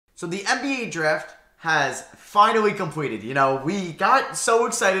So the NBA draft has finally completed. You know, we got so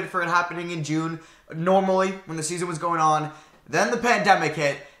excited for it happening in June, normally when the season was going on. Then the pandemic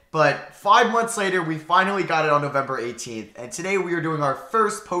hit, but 5 months later, we finally got it on November 18th. And today we are doing our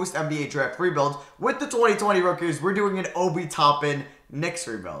first post-NBA draft rebuild with the 2020 rookies. We're doing an Obi Toppin Knicks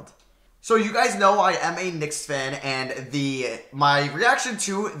rebuild. So you guys know I am a Knicks fan, and my reaction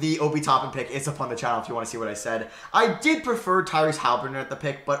to the Obi Toppin pick is up on the channel if you want to see what I said. I did prefer Tyrese Halliburton at the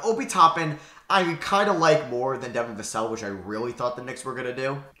pick, but Obi Toppin I kind of like more than Devin Vassell, which I really thought the Knicks were going to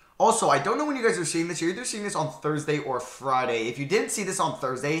do. Also, I don't know when you guys are seeing this. You're either seeing this on Thursday or Friday. If you didn't see this on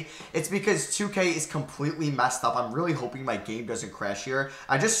Thursday, it's because 2K is completely messed up. I'm really hoping my game doesn't crash here.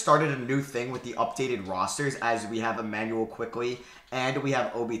 I just started a new thing with the updated rosters as we have Emmanuel Quickley and we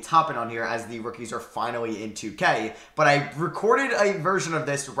have Obi Toppin on here as the rookies are finally in 2K. But I recorded a version of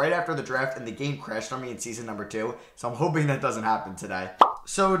this right after the draft and the game crashed on me in season number 2. So I'm hoping that doesn't happen today.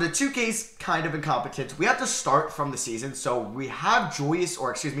 So the 2K's kind of incompetent. We have to start from the season. So we have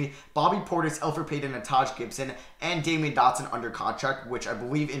Bobby Portis, Elfrid Payton, and Taj Gibson, and Damian Dotson under contract, which I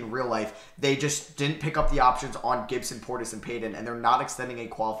believe in real life, they just didn't pick up the options on Gibson, Portis, and Payton, and they're not extending a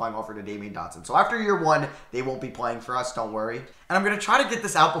qualifying offer to Damian Dotson. So after year 1, they won't be playing for us, don't worry. And I'm going to try to get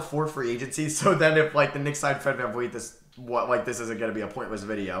this out before free agency, so then if the Knicks sign Fred VanVleet, this isn't going to be a pointless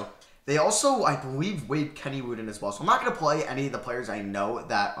video. They also, I believe, waived Kenny Wooden as well. So I'm not going to play any of the players I know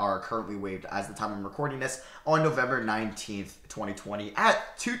that are currently waived as the time I'm recording this on November 19th, 2020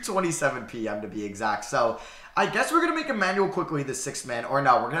 at 2:27 p.m. to be exact. So I guess we're going to make Emmanuel Quickley the 6th man. Or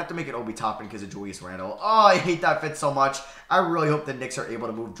no, we're going to have to make it Obi Toppin because of Julius Randle. Oh, I hate that fit so much. I really hope the Knicks are able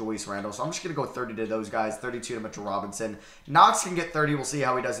to move Julius Randle. So I'm just going to go 30 to those guys, 32 to Mitchell Robinson. Knox can get 30. We'll see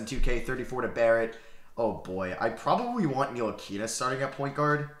how he does in 2K. 34 to Barrett. Oh, boy. I probably want Ntilikina starting at point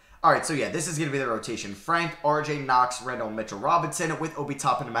guard. Alright, so yeah, this is going to be the rotation. Frank, RJ, Knox, Randall, Mitchell Robinson with Obi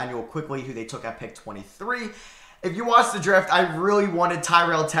Toppin and Emmanuel Quickley, who they took at pick 23. If you watched the draft, I really wanted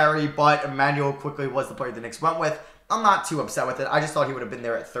Tyrell Terry, but Emmanuel Quickley was the player the Knicks went with. I'm not too upset with it. I just thought he would have been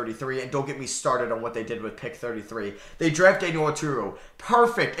there at 33, and don't get me started on what they did with pick 33. They draft Daniel Oturu.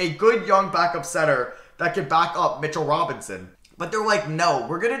 Perfect. A good young backup center that could back up Mitchell Robinson. But they're like, no,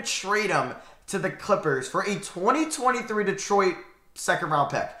 we're going to trade him to the Clippers for a 2023 Detroit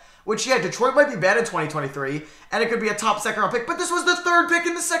second-round pick. Which, yeah, Detroit might be bad in 2023, and it could be a top second-round pick, but this was the 3rd pick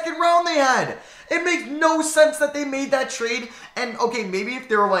in the 2nd round they had. It makes no sense that they made that trade, and, okay, maybe if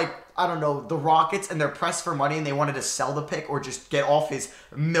they were like, I don't know, the Rockets, and they're pressed for money, and they wanted to sell the pick or just get off his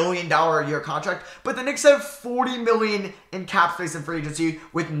 $1 million a year contract, but the Knicks have $40 million in cap space in free agency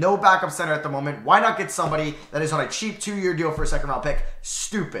with no backup center at the moment. Why not get somebody that is on a cheap 2-year deal for a second-round pick?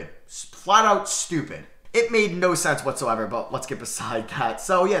 Stupid. Flat out stupid. It made no sense whatsoever, but let's get beside that.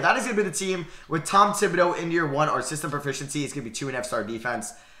 So, yeah, that is going to be the team with Tom Thibodeau in year 1. Our system proficiency is going to be 2.5-star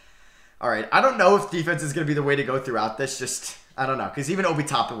defense. All right, I don't know if defense is going to be the way to go throughout this. Just, I don't know, because even Obi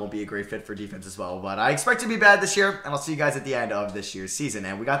Toppin will be a great fit for defense as well. But I expect to be bad this year, and I'll see you guys at the end of this year's season.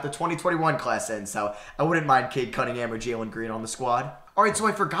 And we got the 2021 class in, so I wouldn't mind Cade Cunningham or Jalen Green on the squad. Alright, so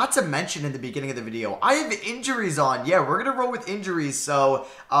I forgot to mention in the beginning of the video, I have injuries on. Yeah, we're going to roll with injuries. So,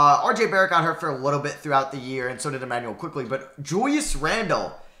 RJ Barrett got hurt for a little bit throughout the year, and so did Emmanuel Quickley. But Julius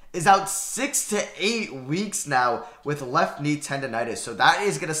Randle is out 6 to 8 weeks now with left knee tendonitis. So that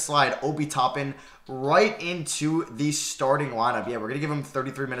is going to slide Obi Toppin right into the starting lineup. Yeah, we're going to give him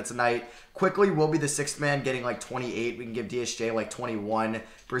 33 minutes a night. Quickley will be the 6th man, getting like 28. We can give DSJ like 21.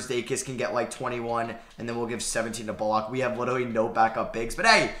 Brzdeikis can get like 21. And then we'll give 17 to Bullock. We have literally no backup bigs. But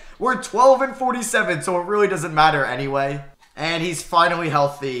hey, we're 12 and 47, so it really doesn't matter anyway. And he's finally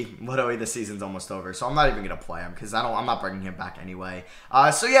healthy. Literally, the season's almost over. So I'm not even going to play him because I'm not bringing him back anyway.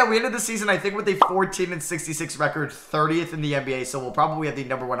 So yeah, we ended the season, I think, with a 14-66 record, 30th in the NBA. So we'll probably have the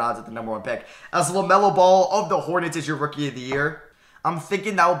 #1 odds at the #1 pick. As LaMelo Ball of the Hornets is your Rookie of the Year. I'm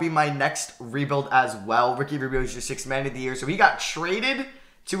thinking that will be my next rebuild as well. Ricky Rubio is your 6th man of the year. So he got traded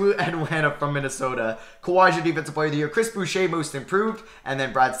to Atlanta from Minnesota. Kawhi's your Defensive Player of the Year. Chris Boucher, Most Improved. And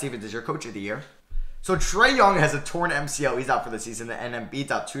then Brad Stevens is your Coach of the Year. So Trae Young has a torn MCL. He's out for the season. And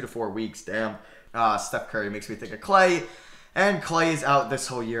Embiid's out 2 to 4 weeks. Damn. Steph Curry makes me think of Clay. And Clay is out this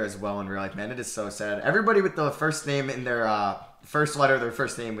whole year as well in real life. Man, it is so sad. Everybody with the first name in their first letter of their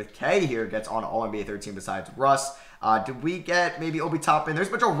first name with K here gets on All-NBA 13 besides Russ. Did we get maybe Obi Toppin?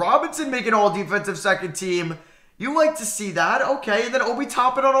 There's Mitchell Robinson making all-defensive second team. You like to see that. Okay, and then Obi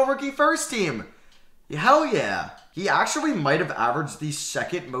Toppin on all-rookie first team. Hell yeah. He actually might have averaged the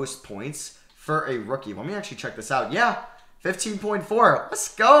 2nd most points for a rookie. Let me actually check this out. Yeah, 15.4.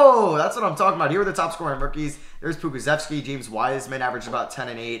 Let's go. That's what I'm talking about. Here are the top scoring rookies. There's Pukuzevsky. James Wiseman averaged about 10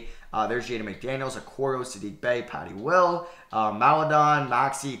 and 8. There's Jaden McDaniels, Okoro, Sadiq Bey, Patty Will, Maladon,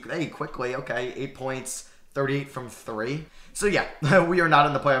 Maxi. Hey, quickly. Okay, 8 points, 38 from 3. So yeah, we are not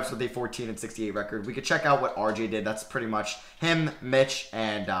in the playoffs with a 14-68 record. We could check out what RJ did. That's pretty much him, Mitch,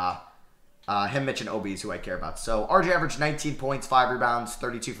 and Obi is who I care about. So RJ averaged 19 points, 5 rebounds,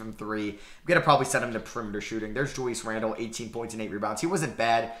 32 from 3. We're going to probably set him to perimeter shooting. There's Julius Randle, 18 points and 8 rebounds. He wasn't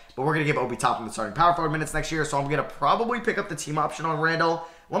bad, but we're going to give Obi Toppin the starting power forward minutes next year, so I'm going to probably pick up the team option on Randle.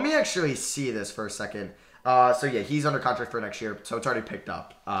 Let me actually see this for a second. So yeah, he's under contract for next year, so it's already picked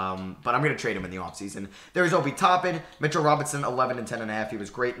up. But I'm going to trade him in the offseason. There's Obi Toppin, Mitchell Robinson, 11 and 10.5. He was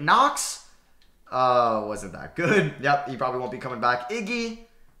great. Knox, wasn't that good. Yep, he probably won't be coming back. Iggy,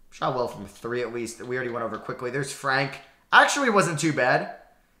 shot well from 3 at least. We already went over quickly. There's Frank. Actually wasn't too bad.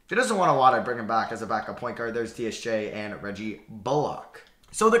 If he doesn't want a lot, I'd bring him back as a backup point guard. There's TSJ and Reggie Bullock.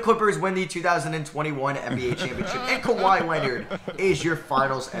 So the Clippers win the 2021 NBA Championship, and Kawhi Leonard is your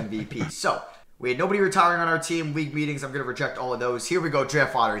finals MVP. So we had nobody retiring on our team. League meetings, I'm going to reject all of those. Here we go,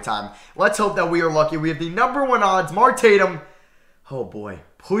 draft lottery time. Let's hope that we are lucky. We have the #1 odds, Mark Tatum. Oh boy,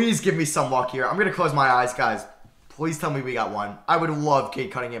 please give me some luck here. I'm going to close my eyes, guys. Please tell me we got 1. I would love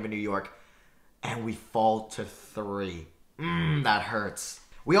Cade Cunningham in New York. And we fall to 3. That hurts.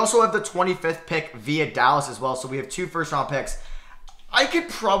 We also have the 25th pick via Dallas as well. So we have 2 first-round picks. I could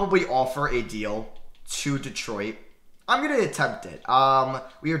probably offer a deal to Detroit. I'm going to attempt it.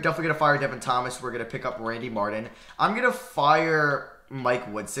 We are definitely going to fire Devin Thomas. We're going to pick up Randy Martin. I'm going to fire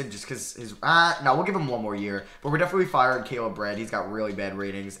Mike Woodson just because his... no, we'll give him 1 more year. But we're definitely firing Caleb Brand. He's got really bad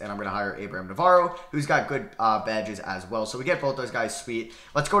ratings. And I'm going to hire Abraham Navarro, who's got good badges as well. So we get both those guys sweet.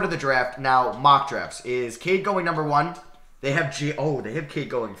 Let's go to the draft. Now, mock drafts. Is Cade going #1? They have they have Cade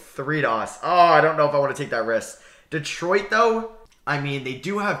going 3 to us. Oh, I don't know if I want to take that risk. Detroit, though, I mean, they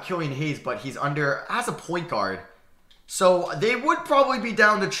do have Killian Hayes, but he's as a point guard. So they would probably be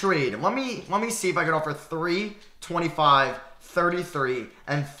down to trade. Let me see if I can offer 3, 25, 33,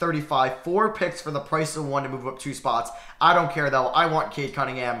 and 35. 4 picks for the price of 1 to move up 2 spots. I don't care, though. I want Cade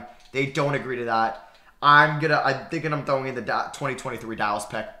Cunningham. They don't agree to that. I'm thinking I'm throwing in the 2023 Dallas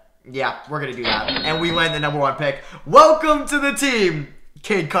pick. Yeah, we're going to do that. And we land the #1 pick. Welcome to the team,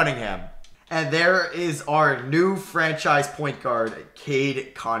 Cade Cunningham. And there is our new franchise point guard,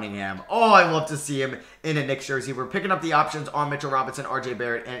 Cade Cunningham. Oh, I love to see him in a Knicks jersey. We're picking up the options on Mitchell Robinson, RJ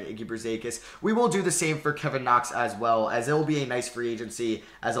Barrett, and Iggy Brzakis. We will do the same for Kevin Knox as well, as it will be a nice free agency,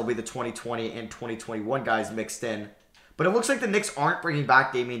 as it'll be the 2020 and 2021 guys mixed in. But it looks like the Knicks aren't bringing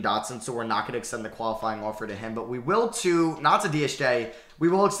back Damian Dotson, so we're not going to extend the qualifying offer to him. But we will not to DSJ, we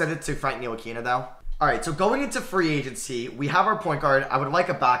will extend it to Frank Ntilikina, though. All right, so going into free agency, we have our point guard. I would like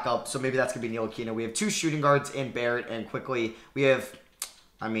a backup, so maybe that's going to be Ntilikina. We have 2 shooting guards in Barrett and Quickly. We have,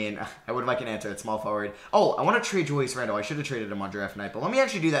 I would like an answer at small forward. Oh, I want to trade Julius Randle. I should have traded him on draft night, but let me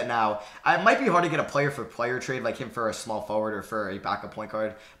actually do that now. It might be hard to get a player-for-player trade like him for a small forward or for a backup point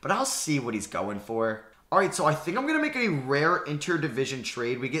guard, but I'll see what he's going for. All right, so I think I'm going to make a rare interdivision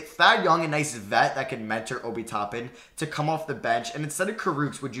trade. We get Thad Young, a nice vet that can mentor Obi Toppin, to come off the bench. And instead of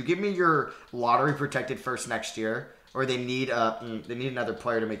Karooks, would you give me your lottery-protected first next year? Or they need another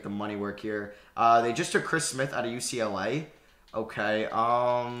player to make the money work here. They just took Chris Smith out of UCLA. Okay,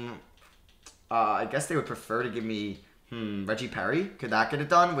 I guess they would prefer to give me Reggie Perry. Could that get it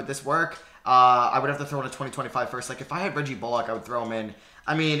done? Would this work? I would have to throw in a 2025 first. Like, if I had Reggie Bullock, I would throw him in.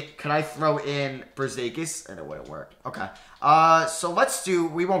 I mean, can I throw in Brzakis? And it wouldn't work. Okay. So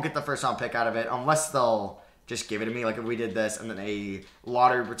we won't get the first round pick out of it unless they'll just give it to me. Like if we did this and then a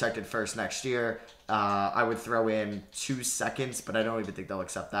lottery protected first next year, I would throw in 2 seconds, but I don't even think they'll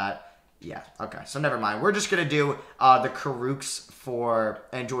accept that. Yeah, okay. So never mind. We're just going to do the Karooks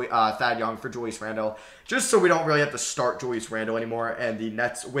and Thad Young for Julius Randle, just so we don't really have to start Julius Randle anymore. And the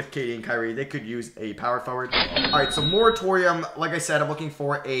Nets with KD and Kyrie, they could use a power forward. All right, so moratorium. Like I said, I'm looking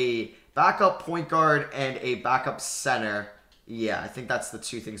for a backup point guard and a backup center. Yeah, I think that's the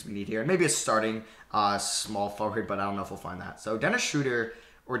 2 things we need here. And maybe a starting small forward, but I don't know if we'll find that. So Dennis Schroeder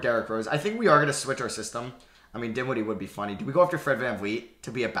or Derrick Rose. I think we are going to switch our system. I mean, Dinwiddie would be funny. Do we go after Fred VanVleet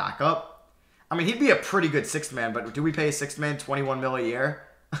to be a backup? I mean, he'd be a pretty good 6th man, but do we pay a 6th man $21 million a year?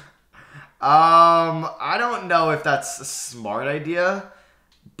 I don't know if that's a smart idea,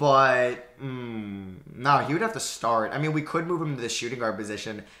 but no, he would have to start. I mean, we could move him to the shooting guard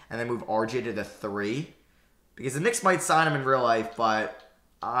position and then move RJ to the 3, because the Knicks might sign him in real life, but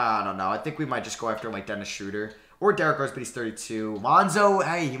I don't know. I think we might just go after like Dennis Schroeder or Derrick Rose, but he's 32. Lonzo,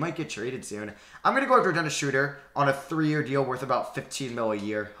 hey, he might get traded soon. I'm going to go after Dennis Schroeder on a 3-year deal worth about $15 million a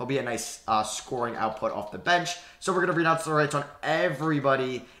year. He'll be a nice scoring output off the bench. So we're going to renounce the rights on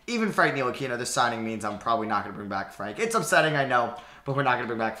everybody, even Frank Ntilikina. This signing means I'm probably not going to bring back Frank. It's upsetting, I know, but we're not going to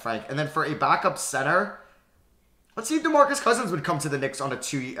bring back Frank. And then for a backup center, let's see if DeMarcus Cousins would come to the Knicks on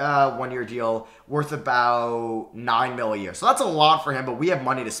a one-year deal worth about $9 million a year. So that's a lot for him, but we have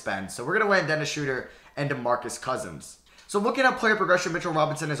money to spend. So we're going to land Dennis Schroeder and DeMarcus Cousins. So looking at player progression, Mitchell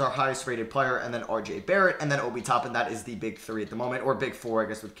Robinson is our highest rated player, and then RJ Barrett, and then Obi Toppin. That is the big three at the moment, or big four, I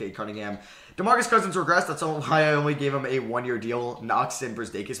guess, with Cade Cunningham. DeMarcus Cousins regressed. That's why I only gave him a one-year deal. Knox and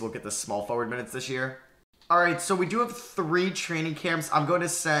Brzdeikis will get the small forward minutes this year. All right, so we do have 3 training camps. I'm going to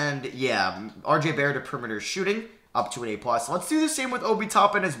send, RJ Barrett to perimeter shooting, up to an A+. Let's do the same with Obi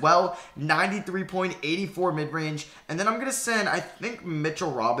Toppin as well. 93.84 mid-range. And then I'm going to send, I think,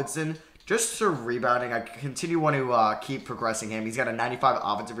 Mitchell Robinson just to rebounding. I want to keep progressing him. He's got a 95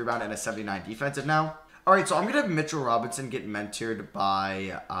 offensive rebound and a 79 defensive now. All right, so I'm going to have Mitchell Robinson get mentored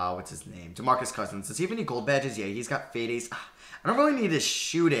by, what's his name? DeMarcus Cousins. Does he have any gold badges? Yeah, he's got fades. I don't really need his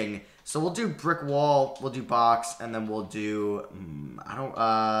shooting. So we'll do brick wall, we'll do box, and then we'll do,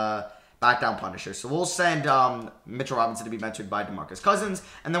 back down Punisher. So we'll send Mitchell Robinson to be mentored by DeMarcus Cousins.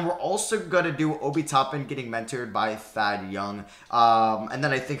 And then we're also going to do Obi Toppin getting mentored by Thad Young. And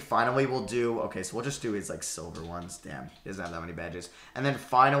then I think finally we'll do, okay, so we'll just do his like silver ones. Damn, he doesn't have that many badges. And then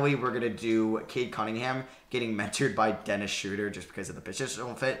finally we're going to do Cade Cunningham getting mentored by Dennis Schroeder just because of the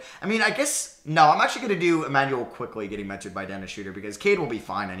positional fit. I mean, I guess, no, I'm actually going to do Emmanuel Quickly getting mentored by Dennis Schroeder because Cade will be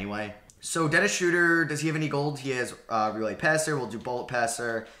fine anyway. So Dennis Schroeder, does he have any gold? He has relay passer. We'll do bullet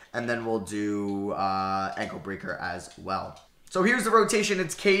passer. And then we'll do ankle breaker as well. So here's the rotation.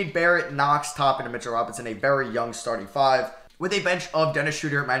 It's Cade, Barrett, Knox, Toppin, and Mitchell Robinson. A very young starting 5 with a bench of Dennis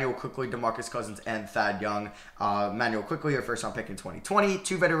Schroeder, Emmanuel Quickly, DeMarcus Cousins, and Thad Young. Emmanuel Quickly, our first round pick in 2020.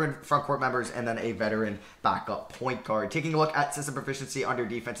 2 veteran front court members, and then a veteran backup point guard. Taking a look at system proficiency under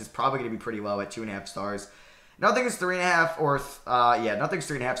defense, is probably going to be pretty low at 2.5 stars. Nothing is 3.5 or, nothing's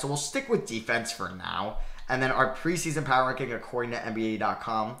 3.5. So we'll stick with defense for now. And then our preseason power ranking, according to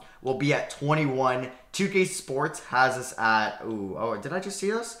NBA.com, will be at 21. 2K Sports has us at, did I just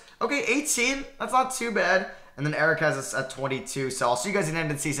see this? Okay, 18. That's not too bad. And then Eric has us at 22. So I'll see you guys at the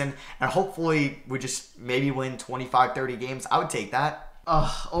end of the season. And hopefully we just maybe win 25, 30 games. I would take that.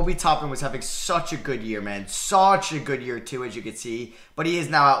 Obi Toppin was having such a good year, man. Such a good year, too, as you can see. But he is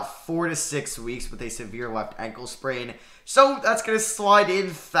now out 4 to 6 weeks with a severe left ankle sprain. So that's going to slide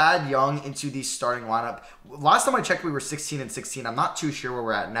in Thad Young into the starting lineup. Last time I checked, we were 16 and 16. I'm not too sure where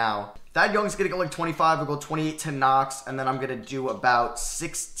we're at now. Thad Young's going to go like 25. We'll go 28 to Knox. And then I'm going to do about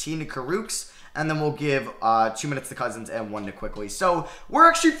 16 to Karooks. And then we'll give 2 minutes to Cousins and 1 to Quickly. So we're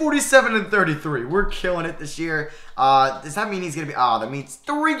actually 47 and 33. We're killing it this year. Does that mean he's going to be... that means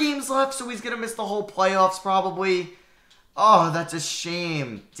 3 games left. So he's going to miss the whole playoffs probably. Oh, that's a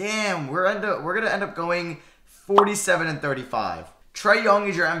shame. Damn, we're going to end up going 47 and 35. Trae Young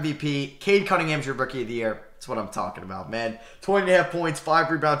is your MVP. Cade Cunningham's your Rookie of the Year. That's what I'm talking about, man. 20.5 points,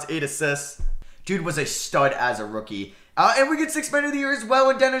 5 rebounds, 8 assists. Dude was a stud as a rookie. And we get 6 Men of the Year as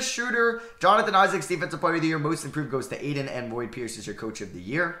well. And Dennis Schroeder, Jonathan Isaac's Defensive Player of the Year. Most Improved goes to Aiden, and Lloyd Pierce is your Coach of the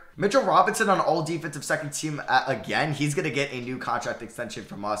Year. Mitchell Robinson on all defensive second team again. He's going to get a new contract extension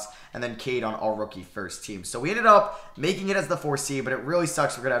from us. And then Cade on all rookie first team. So we ended up making it as the 4 seed, but it really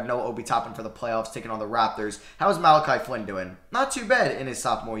sucks. We're going to have no Obi Toppin for the playoffs, taking on the Raptors. How's Malachi Flynn doing? Not too bad in his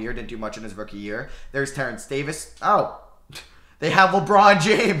sophomore year. Didn't do much in his rookie year. There's Terrence Davis. They have LeBron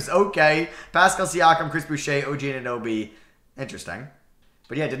James. Okay. Pascal Siakam, Chris Boucher, OG Anunoby. Interesting.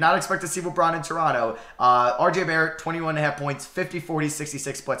 But yeah, did not expect to see LeBron in Toronto. RJ Barrett, 21.5 points, 50, 40,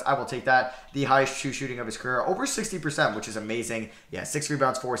 66 splits. I will take that. The highest true shooting of his career. Over 60%, which is amazing. Yeah, 6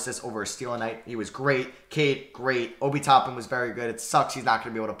 rebounds, 4 assists, over a steal a night. He was great. Cade, great. Obi Toppin was very good. It sucks he's not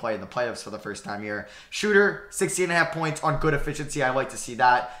going to be able to play in the playoffs for the first time here. Shooter, 16.5 points on good efficiency. I like to see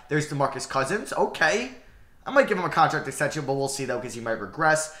that. There's DeMarcus Cousins. Okay. I might give him a contract extension, but we'll see, though, because he might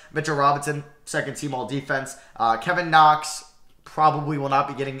regress. Mitchell Robinson, second team all defense. Kevin Knox probably will not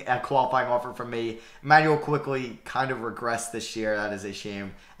be getting a qualifying offer from me. Emmanuel Quickly kind of regressed this year. That is a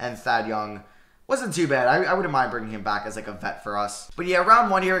shame. And Thad Young wasn't too bad. I wouldn't mind bringing him back as like a vet for us. But yeah,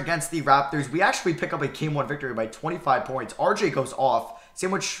 round 1 here against the Raptors, we actually pick up a Game 1 victory by 25 points. RJ goes off. Same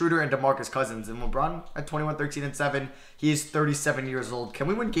with Schroeder and DeMarcus Cousins. And LeBron at 21, 13, and 7. He is 37 years old. Can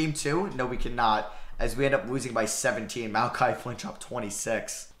we win Game 2? No, we cannot, as we end up losing by 17. Malachi Flynn dropped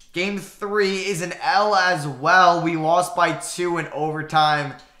 26. Game 3 is an L as well. We lost by 2 in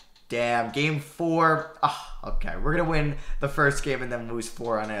overtime. Damn. Game 4. Okay. We're going to win the first game and then lose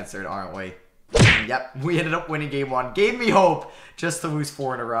 4 unanswered, aren't we? Yep. We ended up winning Game 1. Gave me hope just to lose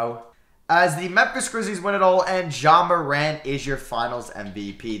 4 in a row. As the Memphis Grizzlies win it all, and Ja Morant is your finals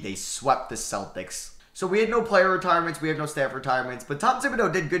MVP. They swept the Celtics. So we had no player retirements, we have no staff retirements, but Tom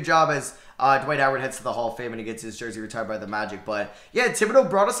Thibodeau did a good job as Dwight Howard heads to the Hall of Fame and he gets his jersey retired by the Magic. But yeah, Thibodeau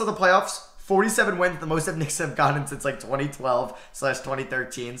brought us to the playoffs. 47 wins, the most that Knicks have gotten since like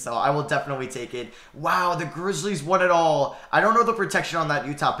 2012/2013. So I will definitely take it. Wow, the Grizzlies won it all. I don't know the protection on that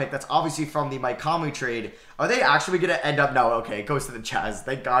Utah pick. That's obviously from the Mike Conley trade. Are they actually going to end up? No, okay, it goes to the Jazz.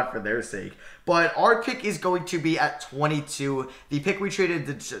 Thank God for their sake. But our pick is going to be at 22. The pick we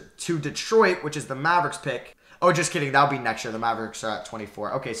traded to Detroit, which is the Mavericks pick. Oh, just kidding. That'll be next year. The Mavericks are at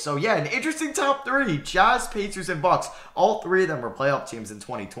 24. Okay, so yeah, an interesting top three. Jazz, Pacers, and Bucks. All three of them were playoff teams in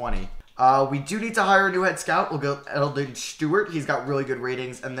 2020. We do need to hire a new head scout. We'll go Eldon Stewart. He's got really good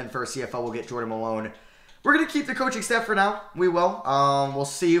ratings. And then for a CFO, we'll get Jordan Malone. We're going to keep the coaching staff for now. We will. We'll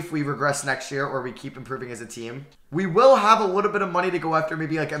see if we regress next year or we keep improving as a team. We will have a little bit of money to go after,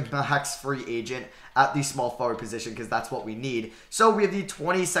 maybe like a max free agent at the small forward position because that's what we need. So we have the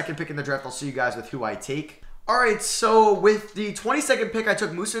 22nd pick in the draft. I'll see you guys with who I take. Alright, so with the 22nd pick, I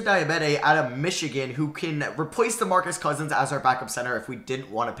took Musa Diabete out of Michigan, who can replace DeMarcus Cousins as our backup center if we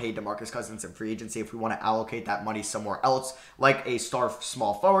didn't want to pay DeMarcus Cousins in free agency, if we want to allocate that money somewhere else, like a star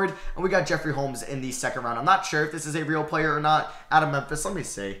small forward. And we got Jeffrey Holmes in the second round. I'm not sure if this is a real player or not out of Memphis. Let me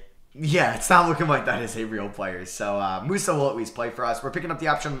see. Yeah, it's not looking like that is a real player. So Musa will at least play for us. We're picking up the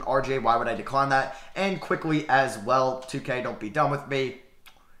option on RJ. Why would I decline that? And quickly as well, 2K, don't be done with me.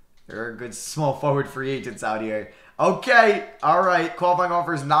 There are good small forward free agents out here. Okay, all right. Qualifying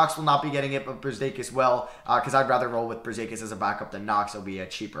offers, Knox will not be getting it, but Brzdeikis will, because I'd rather roll with Brzdeikis as a backup than Knox. It'll be a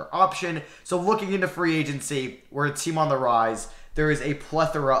cheaper option. So looking into free agency, we're a team on the rise. There is a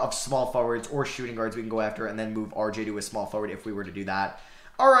plethora of small forwards or shooting guards we can go after and then move RJ to a small forward if we were to do that.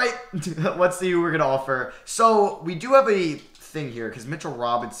 All right, let's see who we're going to offer. So we do have a thing here, because Mitchell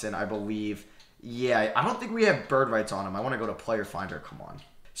Robinson, I believe, yeah, I don't think we have bird rights on him. I want to go to Player Finder. Come on.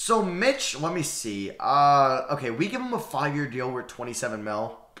 So Mitch, let me see. Okay, we give him a 5-year deal worth 27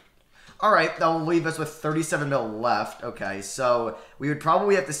 mil. All right, that will leave us with 37 mil left. Okay, so we would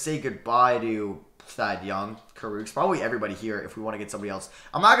probably have to say goodbye to Thad Young, Karooks, probably everybody here if we want to get somebody else.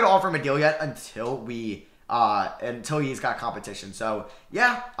 I'm not going to offer him a deal yet until he's got competition. So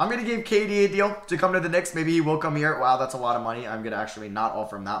yeah, I'm going to give KD a deal to come to the Knicks. Maybe he will come here. Wow, that's a lot of money. I'm going to actually not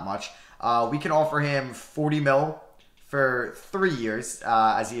offer him that much. We can offer him 40 mil. For 3 years,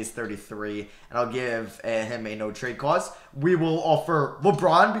 as he is 33, and I'll give him a no-trade clause. We will offer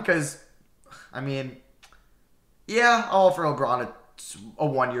LeBron because, I mean, yeah, I'll offer LeBron a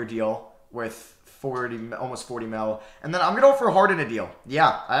 1-year deal with almost 40 mil. And then I'm going to offer Harden a deal.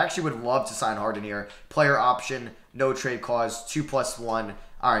 Yeah, I actually would love to sign Harden here. Player option, no-trade clause, 2+1.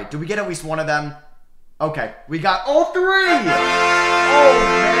 All right, do we get at least one of them? Okay, we got all 3! Oh,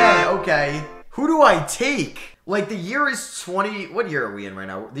 man, okay. Who do I take? Like, the year is 20... What year are we in right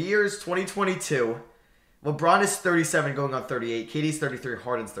now? The year is 2022. LeBron is 37 going on 38. KD's 33.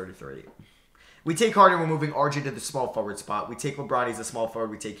 Harden's 33. We take Harden. We're moving RJ to the small forward spot. We take LeBron. He's a small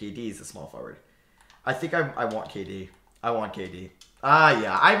forward. We take KD. He's a small forward. I think I want KD. I want KD.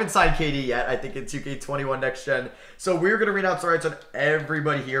 Yeah. I haven't signed KD yet. I think in 2K21 Next Gen. So we're going to read out rights on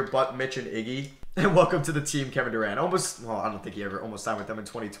everybody here but Mitch and Iggy. And welcome to the team, Kevin Durant. Well, I don't think he ever almost signed with them in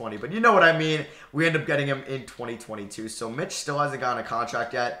 2020, but you know what I mean. We end up getting him in 2022. So Mitch still hasn't gotten a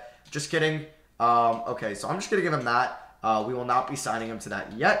contract yet. Just kidding. Okay, so I'm just going to give him that. We will not be signing him to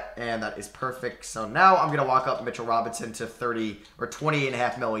that yet, and that is perfect. So now I'm going to lock up Mitchell Robinson to 30 or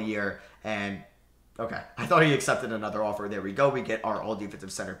 20.5 mil a year. And okay, I thought he accepted another offer. There we go. We get our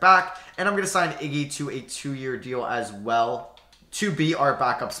all-defensive center back. And I'm going to sign Iggy to a 2-year deal as well, to be our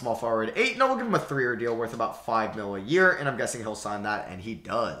backup small forward. No, we'll give him a 3-year deal worth about 5 mil a year, and I'm guessing he'll sign that, and he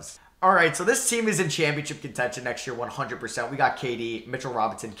does. All right, so this team is in championship contention next year, 100%. We got KD, Mitchell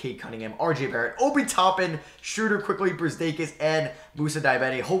Robinson, Cade Cunningham, RJ Barrett, Obi Toppin, Schroeder, quickly, Brzdeikis, and Musa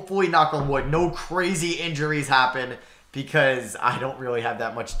Diabete. Hopefully, knock on wood, no crazy injuries happen, because I don't really have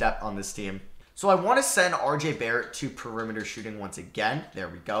that much depth on this team. So I want to send RJ Barrett to perimeter shooting once again. There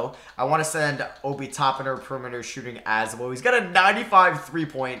we go. I want to send Obi Toppin to perimeter shooting as well. He's got a 95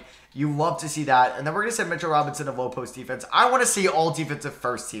 3-point. You love to see that. And then we're going to send Mitchell Robinson to low post defense. I want to see all defensive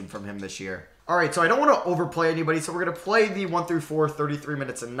first team from him this year. All right, so I don't want to overplay anybody. So we're going to play the 1 through 4, 33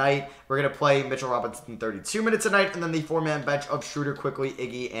 minutes a night. We're going to play Mitchell Robinson 32 minutes a night. And then the 4-man bench of Schroeder, quickly,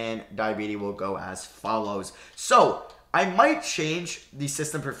 Iggy, and Diabete will go as follows. So I might change the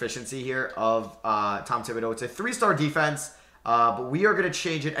system proficiency here of Tom Thibodeau. It's a 3-star defense, but we are going to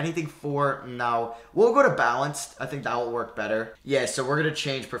change it. Anything 4 now. We'll go to balanced. I think that will work better. Yeah, so we're going to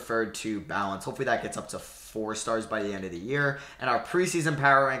change preferred to balanced. Hopefully that gets up to 4 stars by the end of the year. And our preseason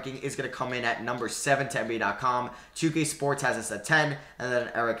power ranking is going to come in at number 7 to NBA.com. 2K Sports has us at 10, and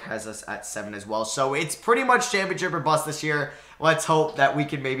then Eric has us at 7 as well. So it's pretty much championship or bust this year. Let's hope that we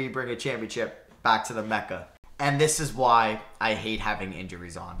can maybe bring a championship back to the Mecca. And this is why I hate having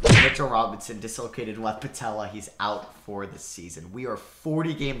injuries on. Mitchell Robinson dislocated left patella. He's out for the season. We are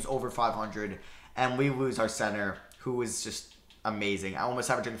 40 games over 500, and we lose our center, who is just amazing.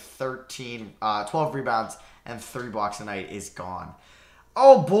 Almost averaging 12 rebounds and 3 blocks a night, is gone.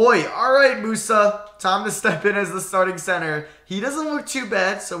 Oh boy. All right, Musa. Time to step in as the starting center. He doesn't look too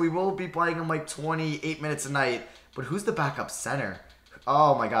bad, so we will be playing him like 28 minutes a night. But who's the backup center?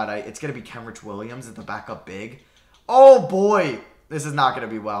 Oh my god, it's going to be Kenrich Williams at the backup big. Oh boy, this is not going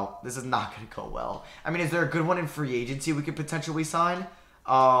to be well. This is not going to go well. I mean, is there a good one in free agency we could potentially sign?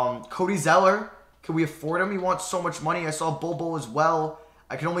 Cody Zeller. Can we afford him? He wants so much money. I saw Bobo as well.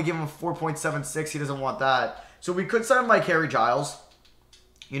 I can only give him a 4.76. He doesn't want that. So we could sign like Harry Giles.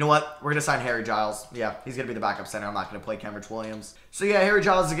 You know what? We're going to sign Harry Giles. Yeah, he's going to be the backup center. I'm not going to play Kenrich Williams. So yeah, Harry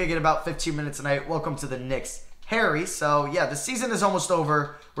Giles is going to get about 15 minutes a night. Welcome to the Knicks, Harry. So yeah, the season is almost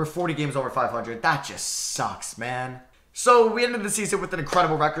over. We're 40 games over 500. That just sucks, man. So we ended the season with an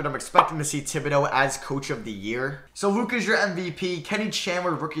incredible record. I'm expecting to see Thibodeau as coach of the year. So Luka's your MVP. Kenny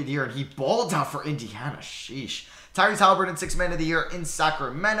Chandler, rookie of the year, and he balled out for Indiana. Sheesh. Tyrese Halliburton, 6th man of the year in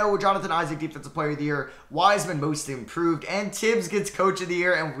Sacramento. Jonathan Isaac, defensive player of the year. Wiseman, most improved. And Tibbs gets coach of the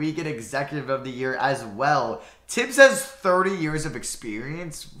year, and we get executive of the year as well. Tibbs has 30 years of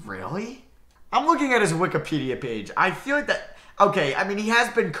experience. Really? I'm looking at his Wikipedia page. I feel like that... Okay, I mean, he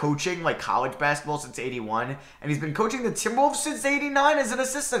has been coaching, like, college basketball since 81, and he's been coaching the Timberwolves since 89 as an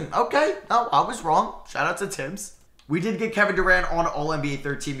assistant. Okay, no, I was wrong. Shout out to Tibbs. We did get Kevin Durant on All-NBA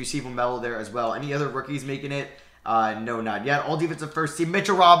third team. You see Mello there as well. Any other rookies making it? No, not yet. All defensive first team.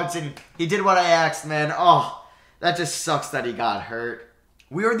 Mitchell Robinson, he did what I asked, man. Oh, that just sucks that he got hurt.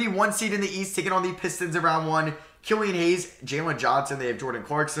 We are the 1 seed in the East, taking on the Pistons in round 1. Killian Hayes, Jalen Johnson, they have Jordan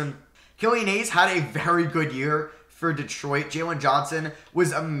Clarkson. Killian Hayes had a very good year for Detroit. Jalen Johnson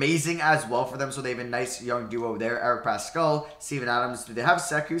was amazing as well for them, so they have a nice young duo there. Eric Pascal, Steven Adams. Do they have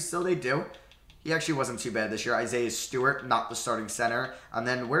Sekou still? They do. He actually wasn't too bad this year. Isaiah Stewart, not the starting center. And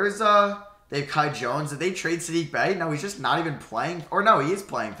then where's they have Kai Jones. Did they trade Sadiq Bey? No, he's just not even playing. Or no, he is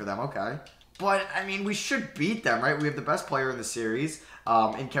playing for them. Okay. But, I mean, we should beat them, right? We have the best player in the series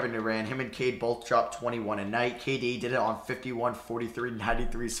in Kevin Durant. Him and Cade both dropped 21 a night. KD did it on 51, 43,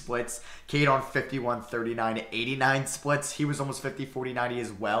 93 splits. Cade on 51, 39, 89 splits. He was almost 50, 40, 90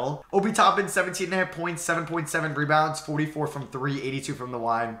 as well. Obi Toppin, 17.5 points, 7.7 rebounds, 44 from 3, 82 from the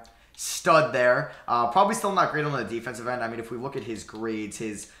line. Stud there. Probably still not great on the defensive end. I mean, if we look at his grades,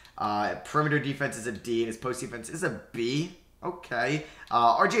 his perimeter defense is a D and his post defense is a B. Okay.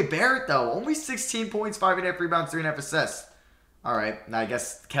 RJ Barrett, though, only 16 points, 5.5 rebounds, 3.5 assists. All right. Now, I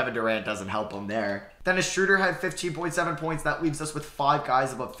guess Kevin Durant doesn't help him there. Dennis Schroeder had 15.7 points. That leaves us with 5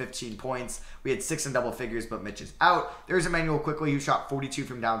 guys above 15 points. We had 6 in double figures, but Mitch is out. There's Emmanuel Quickly, who shot 42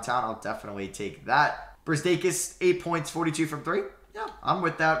 from downtown. I'll definitely take that. Brzdeikis, 8 points, 42 from 3. Yeah, I'm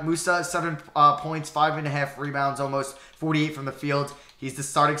with that. Musa, 7 points, 5.5 rebounds, almost 48 from the field. He's the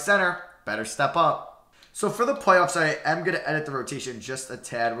starting center. Better step up. So for the playoffs, I am going to edit the rotation just a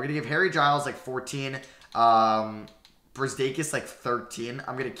tad. We're going to give Harry Giles like 14. Brzdeikis like 13.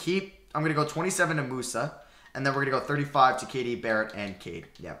 I'm going to go 27 to Musa. And then we're going to go 35 to KD, Barrett, and Cade.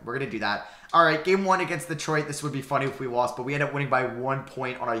 Yeah, we're going to do that. All right, game 1 against Detroit. This would be funny if we lost, but we end up winning by 1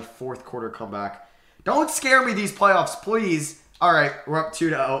 point on a 4th quarter comeback. Don't scare me these playoffs, please. All right, we're up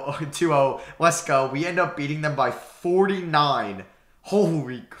 2-0. Let's go. We end up beating them by 49.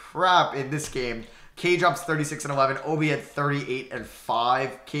 Holy crap in this game. K drops 36 and 11. Obi had 38 and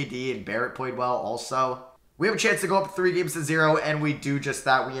 5. KD and Barrett played well also. We have a chance to go up 3-0, and we do just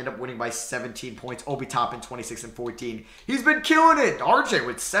that. We end up winning by 17 points. Obi Toppin, 26 and 14. He's been killing it. RJ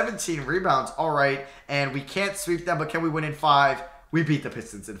with 17 rebounds. All right, and we can't sweep them, but can we win in 5? We beat the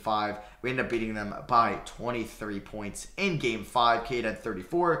Pistons in 5. We end up beating them by 23 points in Game 5. Cade had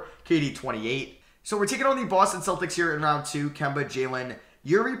 34. KD 28. So we're taking on the Boston Celtics here in round 2. Kemba, Jalen,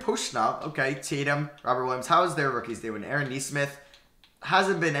 Yuri Poshnov, okay, Tatum, Robert Williams. How's their rookies doing? Aaron Nesmith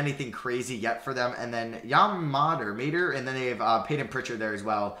hasn't been anything crazy yet for them. And then Mater, and then they have Peyton Pritchard there as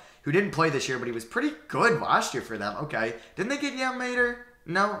well, who didn't play this year, but he was pretty good last year for them. Okay, didn't they get Yam Mater?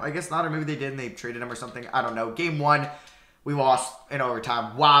 No, I guess not, or maybe they did and they traded him or something. I don't know. Game 1, we lost in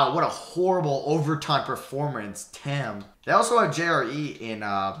overtime. Wow, what a horrible overtime performance. Damn. They also have JRE in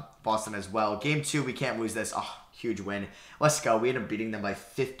Boston as well. Game 2, we can't lose this. Oh, huge win. Let's go. We end up beating them by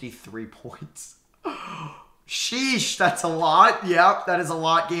 53 points. Sheesh, that's a lot. Yep, that is a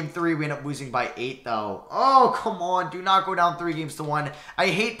lot. Game 3, we end up losing by 8, though. Oh, come on. Do not go down 3-1. I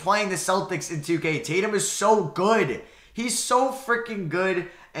hate playing the Celtics in 2K. Tatum is so good. He's so freaking good.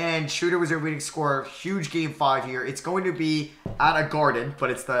 And Shooter was their leading scorer. Huge Game 5 here. It's going to be at a Garden, but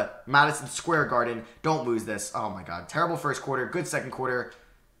it's the Madison Square Garden. Don't lose this. Oh, my God. Terrible first quarter. Good second quarter.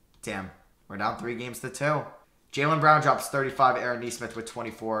 Damn. We're down 3-2. Jaylen Brown drops 35. Aaron Nesmith with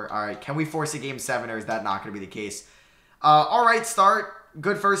 24. All right. Can we force a Game 7, or is that not going to be the case? All right. Start.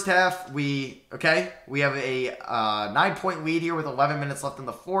 Good first half. We have a 9-point lead here with 11 minutes left in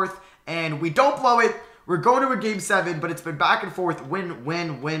the fourth. And we don't blow it. We're going to a Game 7, but it's been back and forth.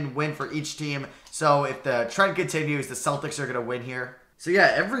 Win for each team. So if the trend continues, the Celtics are going to win here. So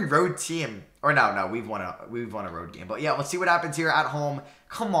yeah, every road team, or no, we've won a road game. But yeah, let's see what happens here at home.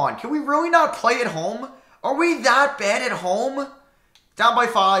 Come on. Can we really not play at home? Are we that bad at home? Down by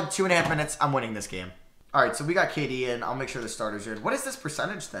 5, 2.5 minutes. I'm winning this game. All right, so we got KD in. I'll make sure the starters are in. What is this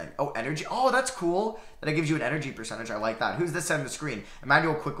percentage thing? Oh, energy. Oh, that's cool. That it gives you an energy percentage. I like that. Who's this on the screen?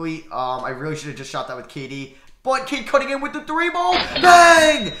 Emmanuel quickly. I really should have just shot that with KD. But Cade cutting in with the 3-ball.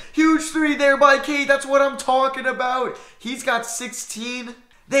 Bang! Huge 3 there by Cade. That's what I'm talking about. He's got 16.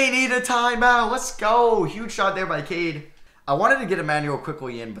 They need a timeout. Let's go. Huge shot there by Cade. I wanted to get Emmanuel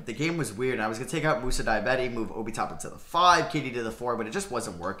quickly in, but the game was weird. And I was going to take out Musa Diabetti, move Obi Toppin to the 5, KD to the 4, but it just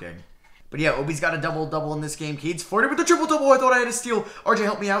wasn't working. But yeah, Obi's got a double-double in this game. Cade's flirted with the triple-double. I thought I had a steal. RJ,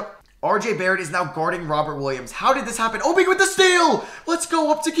 help me out. RJ Barrett is now guarding Robert Williams. How did this happen? Obi with the steal! Let's go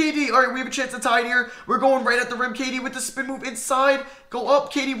up to KD. All right, we have a chance to tie it here. We're going right at the rim. KD with the spin move inside. Go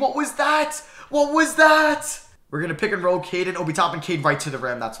up, KD. What was that? What was that? We're going to pick and roll Cade and Obi Toppin. Cade right to the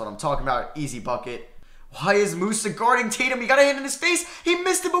rim. That's what I'm talking about. Easy bucket. Why is Musa guarding Tatum? He got a hand in his face. He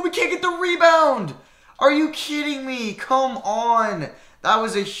missed it, but we can't get the rebound. Are you kidding me? Come on. That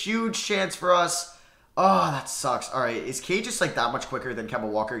was a huge chance for us. Oh, that sucks. All right, is Cade just like that much quicker than Kemba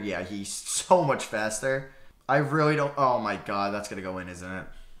Walker? Yeah, he's so much faster. I really don't... Oh my God, that's going to go in, isn't it?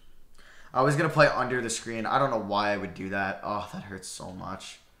 I was going to play under the screen. I don't know why I would do that. Oh, that hurts so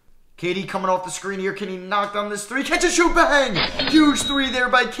much. KD coming off the screen here. Can he knock down this 3? Catch and shoot, bang! Huge 3 there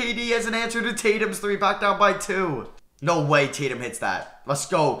by KD as an answer to Tatum's 3. Back down by 2. No way Tatum hits that. Let's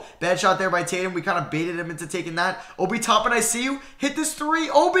go. Bad shot there by Tatum. We kind of baited him into taking that. Obi Toppin, I see you. Hit this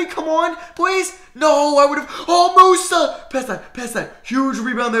 3. Obi, come on, please. No, I would have. Oh, Musa. Pass that. Huge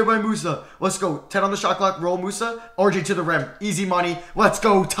rebound there by Musa. Let's go. 10 on the shot clock. Roll Musa. RJ to the rim. Easy money. Let's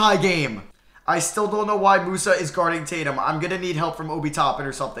go. Tie game. I still don't know why Musa is guarding Tatum. I'm going to need help from Obi Toppin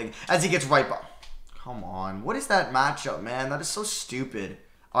or something as he gets right by. Come on. What is that matchup, man? That is so stupid.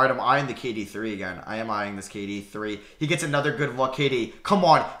 All right, I'm eyeing the KD 3 again. I am eyeing this KD 3. He gets another good look. KD, come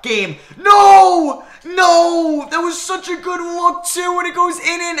on. Game. No! No! That was such a good look, too, and it goes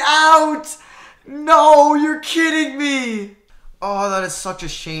in and out. No, you're kidding me. Oh, that is such a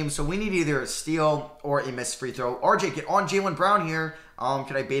shame. So we need either a steal or a missed free throw. RJ, get on Jaylen Brown here.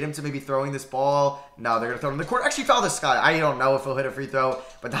 Can I bait him to maybe throwing this ball? No, they're going to throw him in the court. Actually, foul this guy. I don't know if he'll hit a free throw,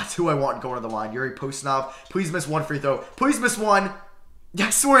 but that's who I want going to the line. Yuri Postinov, please miss 1 free throw. Please miss 1.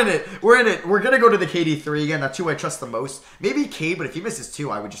 Yes, we're in it. We're in it. We're going to go to the KD 3 again. That's who I trust the most. Maybe Cade, but if he misses 2,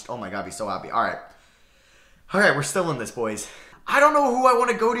 I would just, oh my God, be so happy. All right. All right, we're still in this, boys. I don't know who I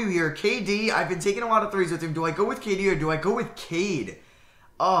want to go to here. KD, I've been taking a lot of 3s with him. Do I go with KD or do I go with Cade?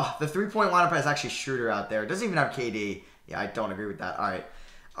 Oh, the 3-point lineup has actually Schroeder out there. It doesn't even have KD. Yeah, I don't agree with that. All right.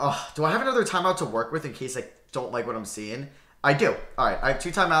 Oh, do I have another timeout to work with in case I don't like what I'm seeing? I do. All right, I have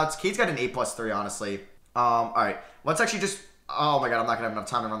 2 timeouts. Cade's got an 8+3, honestly. All right, let's actually just... Oh my God, I'm not going to have enough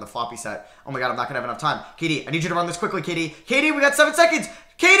time to run the floppy set. Oh my God, I'm not going to have enough time. KD, I need you to run this quickly, KD. KD, we got 7 seconds.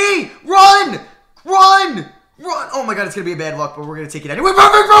 KD, run! Run! Run! Oh my God, it's going to be a bad luck, but we're going to take it anyway.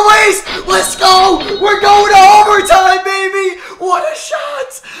 Perfect release! Let's go! We're going to overtime, baby! What a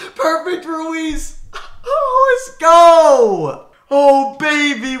shot! Perfect release! Oh, let's go! Oh,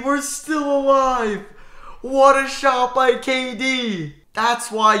 baby, we're still alive. What a shot by KD.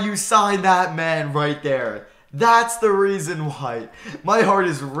 That's why you signed that man right there. That's the reason why. My heart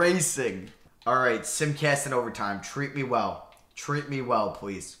is racing. All right, Simcast in overtime. Treat me well. Treat me well,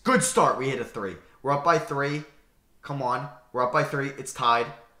 please. Good start. We hit a 3. We're up by 3. Come on. We're up by 3. It's tied.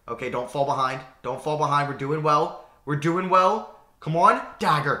 Okay, don't fall behind. Don't fall behind. We're doing well. We're doing well. Come on.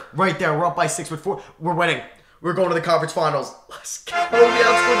 Dagger. Right there. We're up by 6 with 4. We're winning. We're going to the conference finals. Let's go. We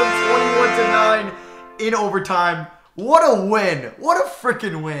outscored them 21-9 in overtime. What a win. What a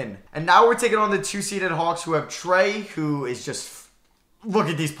freaking win. And now we're taking on the 2-seeded Hawks who have Trey, who is just... Look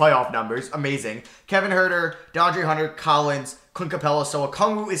at these playoff numbers. Amazing. Kevin Huerter, DeAndre Hunter, Collins, Clint Capella. So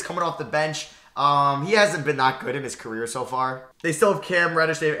Okongwu is coming off the bench. He hasn't been that good in his career so far. They still have Cam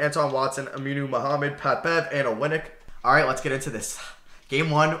Reddish, they have Anton Watson, Aminu Mohammed, Pat Bev, and Olynyk. All right, let's get into this. Game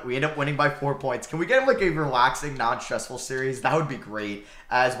 1, we end up winning by 4 points. Can we get like a relaxing, non-stressful series? That would be great.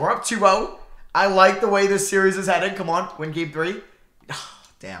 As we're up 2-0. I like the way this series is heading. Come on, win game 3.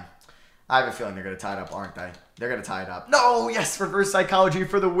 Damn. I have a feeling they're going to tie it up, aren't they? They're going to tie it up. No, yes, reverse psychology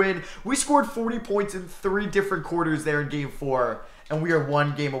for the win. We scored 40 points in 3 different quarters there in game 4. And we are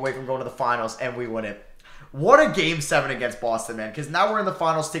 1 game away from going to the finals, and we win it. What a game 7 against Boston, man. Because now we're in the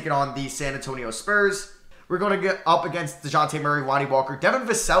finals taking on the San Antonio Spurs. We're going to get up against DeJounte Murray, Lonnie Walker, Devin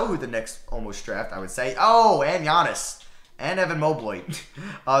Vassell, who the Knicks almost draft, I would say. Oh, and Giannis. And Evan Mobley.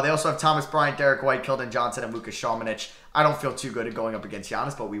 They also have Thomas Bryant, Derek White, Keldon Johnson, and Luka Šamanić. I don't feel too good at going up against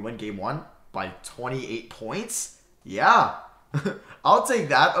Giannis, but we win game 1 by 28 points. Yeah. I'll take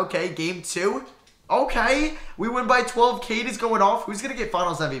that. Okay, game 2. Okay. We win by 12. Cade is going off. Who's going to get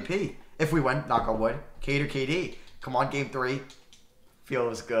finals MVP? If we win, knock on wood. Cade or KD? Come on, game 3.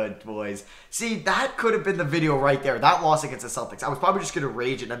 Feels good, boys. See, that could have been the video right there. That loss against the Celtics. I was probably just going to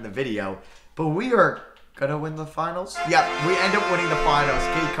rage and end the video. But we are going to win the finals. Yeah, we end up winning the finals.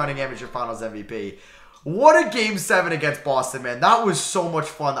 Cade Cunningham is your finals MVP. What a game 7 against Boston, man. That was so much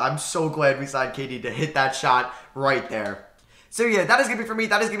fun. I'm so glad we signed KD to hit that shot right there. So yeah, that is going to be for me.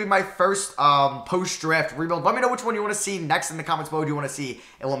 That is going to be my first post-draft rebuild. Let me know which one you want to see next in the comments below. Do you want to see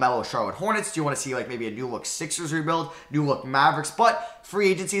a LaMelo Charlotte Hornets? Do you want to see like maybe a new look Sixers rebuild? New look Mavericks? But free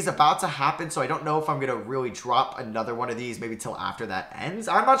agency is about to happen, so I don't know if I'm going to really drop another one of these maybe till after that ends.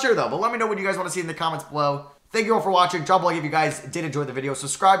 I'm not sure though, but let me know what you guys want to see in the comments below. Thank you all for watching. Drop a like if you guys did enjoy the video.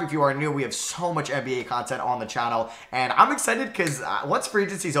 Subscribe if you are new. We have so much NBA content on the channel. And I'm excited because once free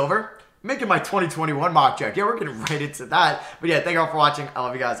agency is over, I'm making my 2021 mock draft. Yeah, we're getting right into that. But yeah, thank you all for watching. I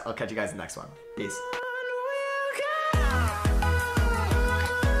love you guys. I'll catch you guys in the next one. Peace.